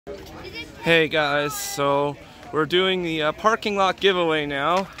Hey guys, so we're doing the parking lot giveaway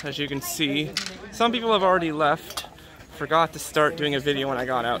now. As you can see, some people have already left. Forgot to start doing a video when I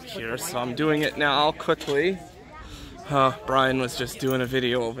got out here, so I'm doing it now quickly. Brian was just doing a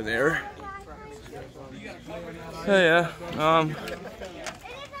video over there. Oh yeah,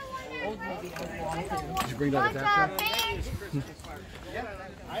 Did you bring that adapter?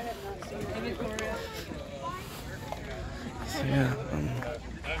 So yeah,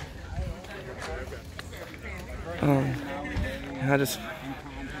 I just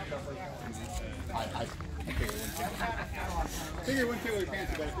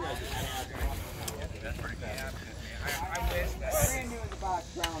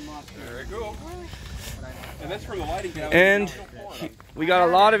and we got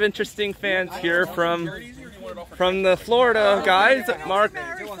a lot of interesting fans here from the Florida guys, Mark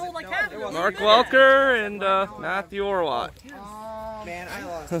Welker and Matthew Orwatt. Man, I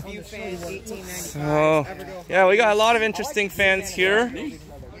lost a few fans, 1895. So, yeah, we got a lot of interesting fans here.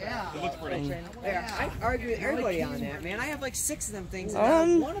 Yeah, I argue with everybody on that, man. I have like 6 of them things,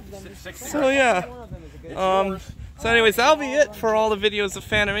 and one of them is so yeah. So anyways, that'll be it for all the videos of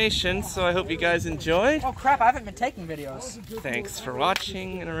Fanimation, so I hope you guys enjoyed. Oh crap, I haven't been taking videos. Thanks for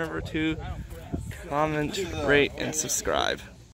watching, and remember to comment, rate, and subscribe.